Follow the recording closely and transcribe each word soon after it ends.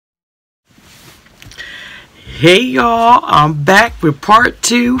Hey y'all, I'm back with part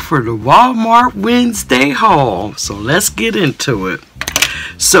 2 for the Walmart Wednesday haul. So let's get into it.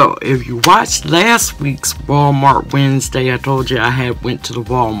 So if you watched last week's Walmart Wednesday, I told you I went to the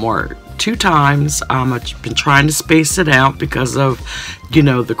Walmart 2 times. I've been trying to space it out because of,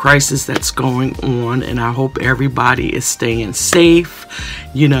 the crisis that's going on, and I hope everybody is staying safe.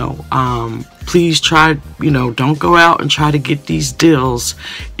 Please try, don't go out and try to get these deals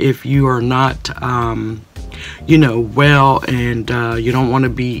if you are not well, and you don't want to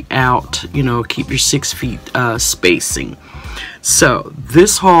be out. Keep your 6 feet spacing. So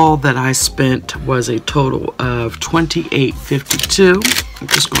this haul that I spent was a total of $28.52. I'm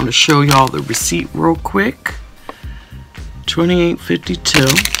just going to show y'all the receipt real quick.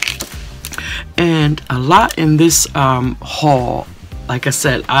 $28.52. And a lot in this haul, like I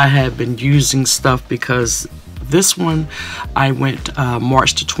said, I have been using stuff because this one I went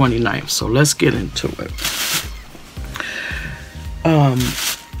March the 29th. So let's get into it.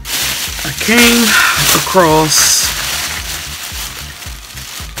 I came across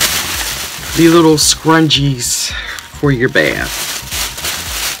the little scrunchies for your bath.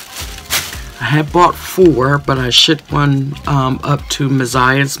 I had bought 4, but I shipped one up to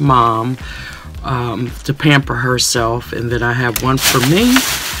Messiah's mom to pamper herself, and then I have one for me,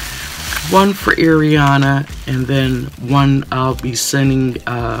 one for Ariana, and then one I'll be sending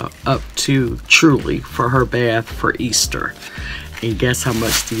up to Truly for her bath for Easter. And guess how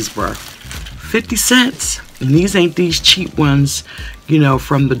much these were? 50 cents. And these ain't these cheap ones,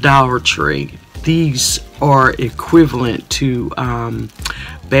 from the Dollar Tree. These are equivalent to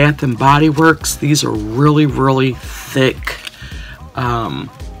Bath and Body Works. These are really, really thick.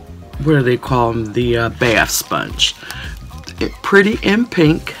 What do they call them? The bath sponge. Pretty in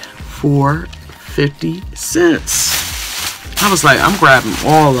pink for 50 cents. I was like, I'm grabbing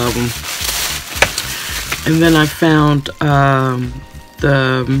all of them. And then I found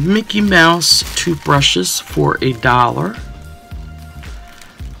the Mickey Mouse toothbrushes for $1.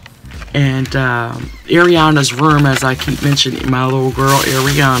 And Ariana's room, as I keep mentioning, my little girl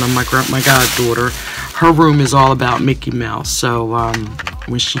Ariana, my goddaughter, her room is all about Mickey Mouse. So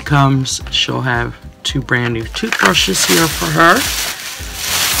when she comes, she'll have 2 brand new toothbrushes here for her.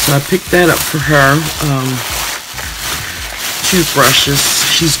 So I picked that up for her. Toothbrushes.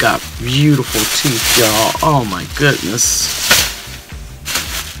 She's got beautiful teeth, y'all. Oh my goodness.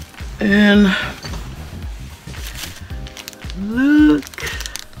 And look,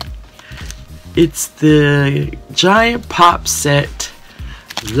 it's the Giant Pop Set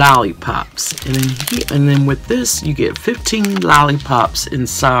lollipops, and then with this you get 15 lollipops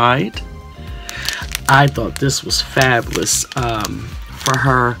inside. I thought this was fabulous for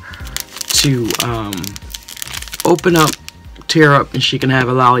her to open up, tear up, and she can have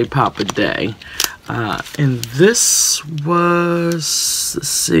a lollipop a day. And this was, let's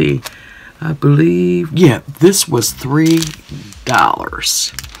see, I believe, yeah, this was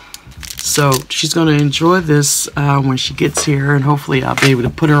 $3. So she's going to enjoy this when she gets here, and hopefully I'll be able to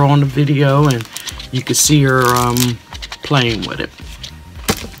put her on the video and you can see her playing with it.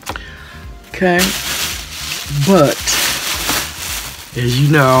 Okay, but as you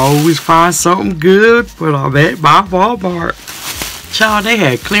know, I always find something good when I'm at my Walmart. Child, they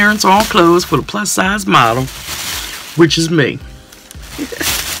had clearance on clothes for the plus size model, which is me.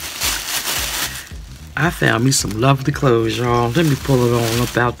 I found me some lovely clothes, y'all. Let me pull it on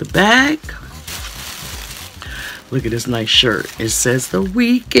up out the bag. Look at this nice shirt. It says The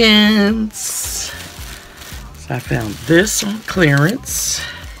Weekends. So I found this on clearance,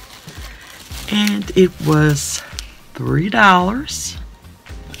 and it was $3.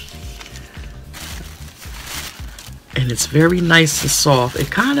 And it's very nice and soft. It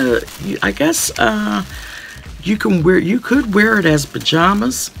kind of, I guess, you could wear it as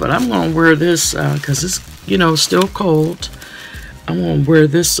pajamas, but I'm gonna wear this because it's still cold. I'm gonna wear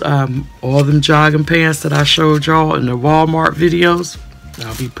this all them jogging pants that I showed y'all in the Walmart videos.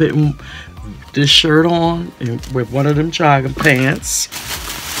 I'll be putting this shirt on and with one of them jogging pants.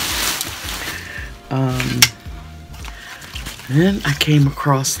 Then I came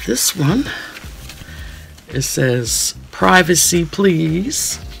across this one. It says "Privacy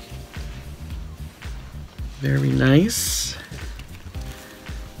Please." Very nice.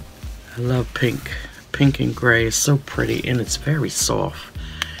 I love pink. Pink and gray is so pretty, and it's very soft.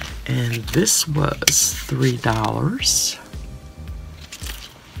 And this was $3.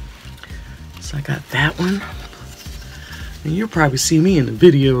 So I got that one. And you'll probably see me in the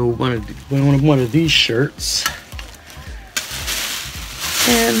video with one of these shirts.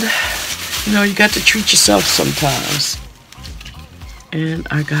 And you got to treat yourself sometimes. And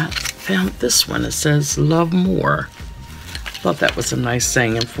I got found this one. It says love more. Thought that was a nice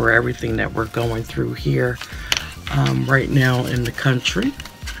saying for everything that we're going through here right now in the country.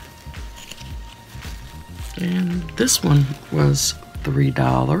 And this one was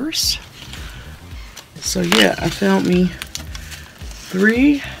 $3. So yeah, I found me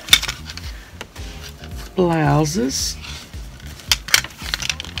 3 blouses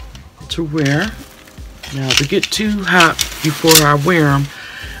to wear. Now, to get too hot before I wear them,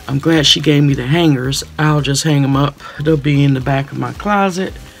 I'm glad she gave me the hangers. I'll just hang them up. They'll be in the back of my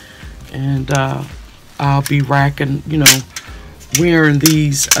closet, and I'll be racking, you know, wearing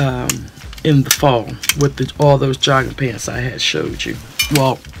these in the fall with all those jogging pants I had showed you.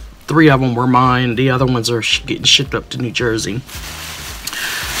 Well, 3 of them were mine. The other ones are getting shipped up to New Jersey.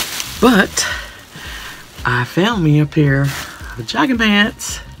 But I found me a pair of jogging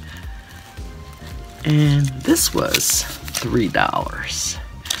pants, and this was $3.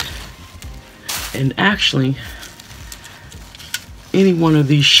 And actually, any one of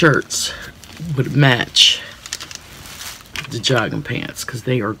these shirts would match the jogging pants because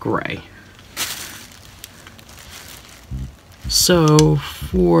they are gray. So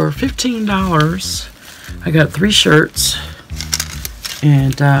for $15, I got 3 shirts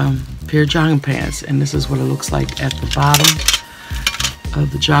and a pair of jogging pants. And this is what it looks like at the bottom of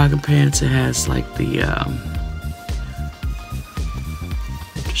the jogging pants. It has like the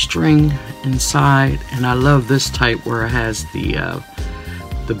string inside, and I love this type where it has the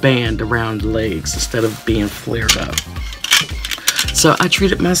band around the legs instead of being flared up. So I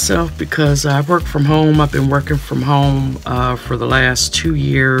treated myself because I work from home. I've been working from home for the last 2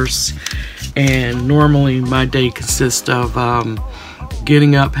 years, and normally my day consists of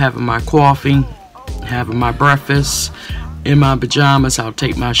getting up, having my coffee, having my breakfast. In my pajamas, I'll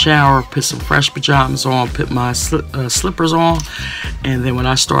take my shower, put some fresh pajamas on, put my slippers on, and then when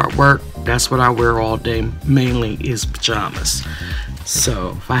I start work, that's what I wear all day, mainly is pajamas.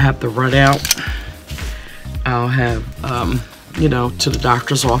 So if I have to run out, I'll have, you know, to the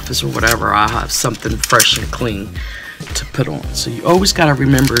doctor's office or whatever, I'll have something fresh and clean to put on. So you always got to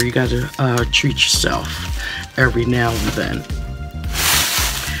remember, you got to treat yourself every now and then.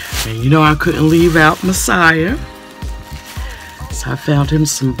 And you know, I couldn't leave out Messiah. So I found him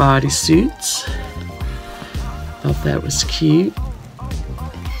some bodysuits. Thought that was cute.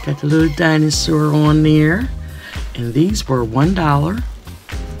 Got the little dinosaur on there. And these were $1.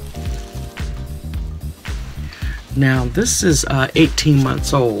 Now this is 18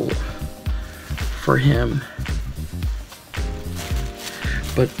 months old for him.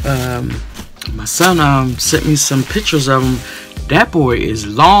 But my son sent me some pictures of him. That boy is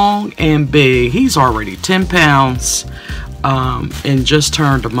long and big. He's already 10 pounds. And just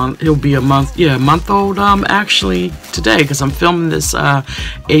turned a month. He'll be a month, yeah, a month old actually today, because I'm filming this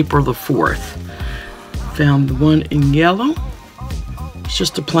April the 4th. Found the one in yellow. It's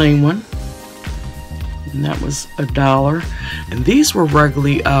just a plain one, and that was $1. And these were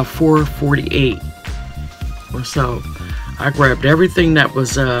regularly $4.48 or so. I grabbed everything that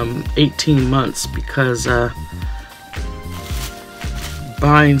was 18 months because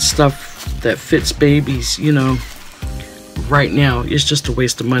buying stuff that fits babies, you know, right now it's just a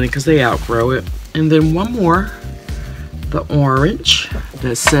waste of money because they outgrow it. And then one more, the orange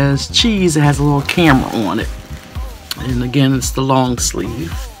that says cheese. It has a little camera on it, and again it's the long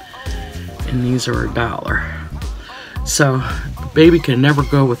sleeve, and these are $1. So baby can never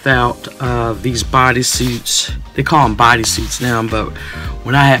go without these bodysuits. They call them bodysuits now, but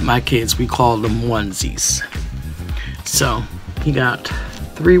when I had my kids we called them onesies. So he got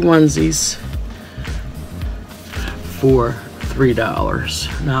 3 onesies for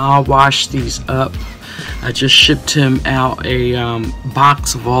 $3. Now I'll wash these up. I just shipped him out a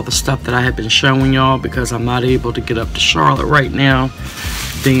box of all the stuff that I have been showing y'all because I'm not able to get up to Charlotte right now,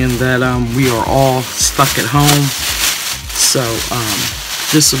 being that we are all stuck at home. So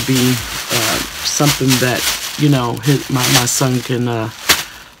this will be something that, you know, my son can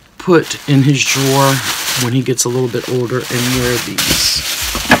put in his drawer when he gets a little bit older and wear these.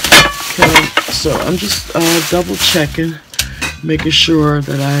 Okay, so I'm just double checking, making sure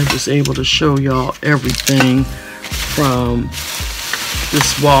that I was able to show y'all everything from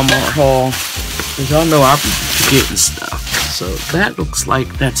this Walmart haul, because y'all know I'll be forgetting stuff. So that looks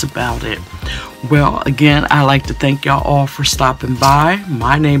like that's about it. Well, again, I'd like to thank y'all all for stopping by.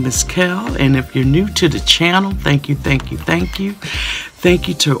 My name is Kel, and if you're new to the channel, thank you, thank you, thank you. Thank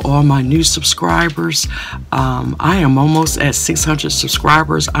you to all my new subscribers. I am almost at 600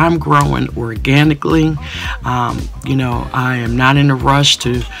 subscribers. I'm growing organically. You know, I am not in a rush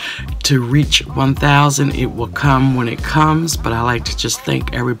to reach 1,000. It will come when it comes, but I like to just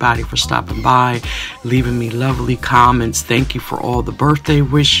thank everybody for stopping by, leaving me lovely comments. Thank you for all the birthday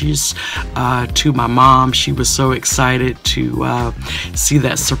wishes to my mom. She was so excited to see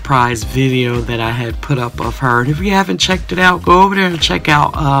that surprise video that I had put up of her. And if you haven't checked it out, go over there and check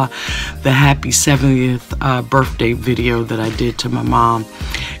out the happy 70th birthday video that I did to my mom.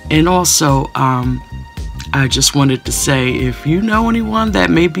 And also I just wanted to say, if you know anyone that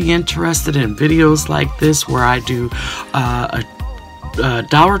may be interested in videos like this where I do a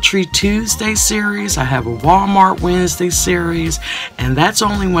Dollar Tree Tuesday series, I have a Walmart Wednesday series, and that's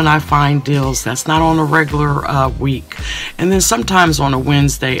only when I find deals. That's not on a regular week. And then sometimes on a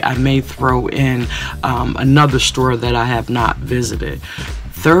Wednesday I may throw in another store that I have not visited.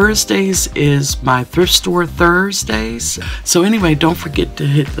 Thursdays is my thrift store Thursdays. So anyway, don't forget to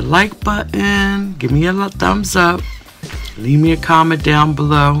hit the like button, give me a thumbs up, leave me a comment down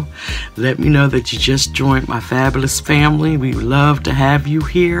below. Let me know that you just joined my fabulous family. We love to have you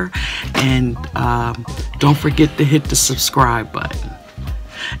here. And don't forget to hit the subscribe button.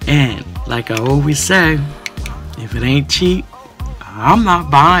 And like I always say, if it ain't cheap, I'm not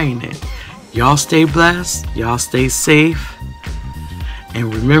buying it. Y'all stay blessed. Y'all stay safe.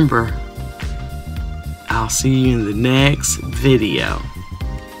 And remember, I'll see you in the next video.